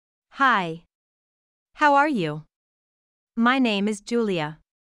Hi. How are you? My name is Julia.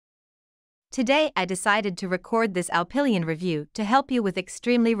 Today I decided to record this Alpilean review to help you with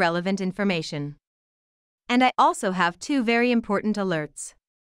extremely relevant information. And I also have two very important alerts.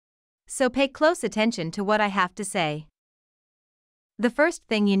 So pay close attention to what I have to say. The first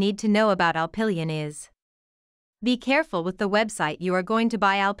thing you need to know about Alpilean is: be careful with the website you are going to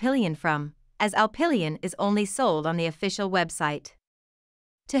buy Alpilean from, as Alpilean is only sold on the official website.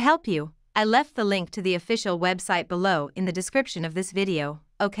 To help you, I left the link to the official website below in the description of this video,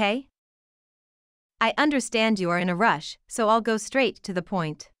 okay? I understand you are in a rush, so I'll go straight to the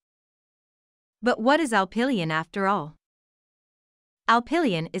point. But what is Alpilean after all?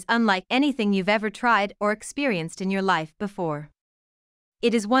 Alpilean is unlike anything you've ever tried or experienced in your life before.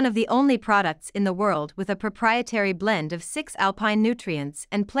 It is one of the only products in the world with a proprietary blend of 6 alpine nutrients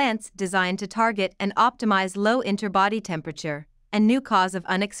and plants designed to target and optimize low interbody temperature, a new cause of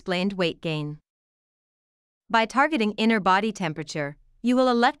unexplained weight gain. By targeting inner body temperature, you will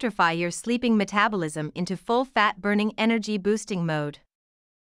electrify your sleeping metabolism into full fat-burning energy-boosting mode.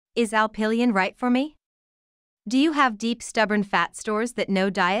 Is Alpilean right for me? Do you have deep stubborn fat stores that no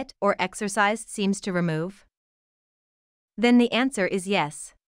diet or exercise seems to remove? Then the answer is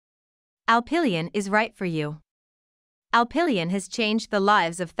yes. Alpilean is right for you. Alpilean has changed the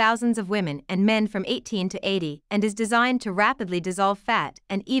lives of thousands of women and men from 18 to 80 and is designed to rapidly dissolve fat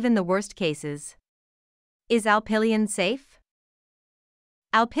and even the worst cases. Is Alpilean safe?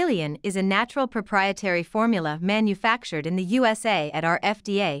 Alpilean is a natural proprietary formula manufactured in the USA at our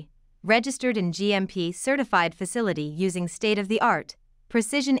FDA, registered and GMP certified facility using state-of-the-art,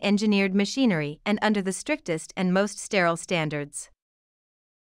 precision-engineered machinery and under the strictest and most sterile standards.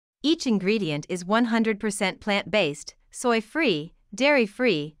 Each ingredient is 100% plant-based, soy-free,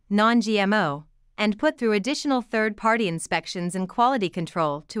 dairy-free, non-GMO, and put through additional third-party inspections and quality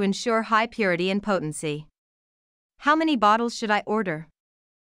control to ensure high purity and potency. How many bottles should I order?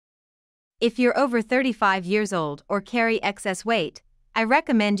 If you're over 35 years old or carry excess weight, I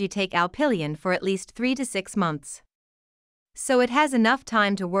recommend you take Alpilean for at least 3 to 6 months. So it has enough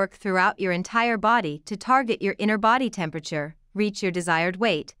time to work throughout your entire body to target your inner body temperature, reach your desired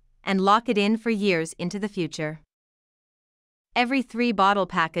weight, and lock it in for years into the future. Every 3-bottle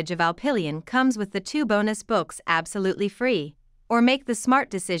package of Alpilean comes with the 2 bonus books absolutely free, or make the smart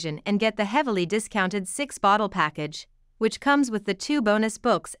decision and get the heavily discounted 6-bottle package, which comes with the 2 bonus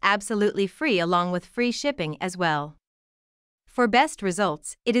books absolutely free along with free shipping as well. For best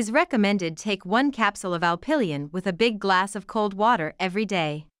results, it is recommended take 1 capsule of Alpilean with a big glass of cold water every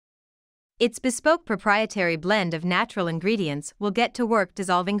day. Its bespoke proprietary blend of natural ingredients will get to work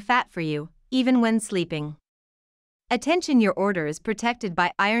dissolving fat for you, even when sleeping. Attention, your order is protected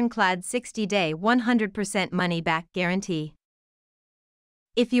by ironclad 60-day 100% money-back guarantee.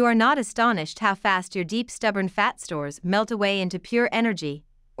 If you are not astonished how fast your deep stubborn fat stores melt away into pure energy,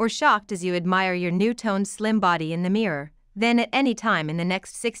 or shocked as you admire your new toned slim body in the mirror, then at any time in the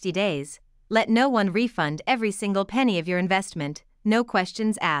next 60 days, let no one refund every single penny of your investment, no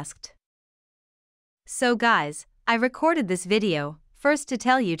questions asked. So guys, I recorded this video, first to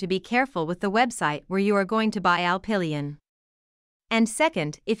tell you to be careful with the website where you are going to buy Alpilean. And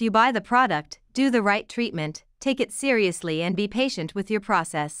second, if you buy the product, do the right treatment, take it seriously and be patient with your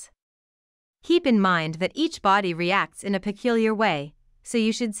process. Keep in mind that each body reacts in a peculiar way, so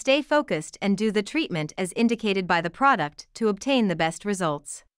you should stay focused and do the treatment as indicated by the product to obtain the best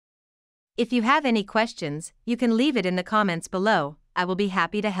results. If you have any questions, you can leave it in the comments below, I will be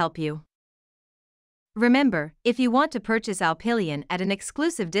happy to help you. Remember, if you want to purchase Alpilean at an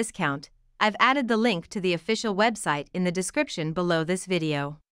exclusive discount, I've added the link to the official website in the description below this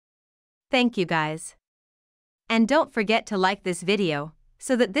video. Thank you guys. And don't forget to like this video,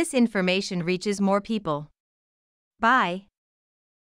 so that this information reaches more people. Bye.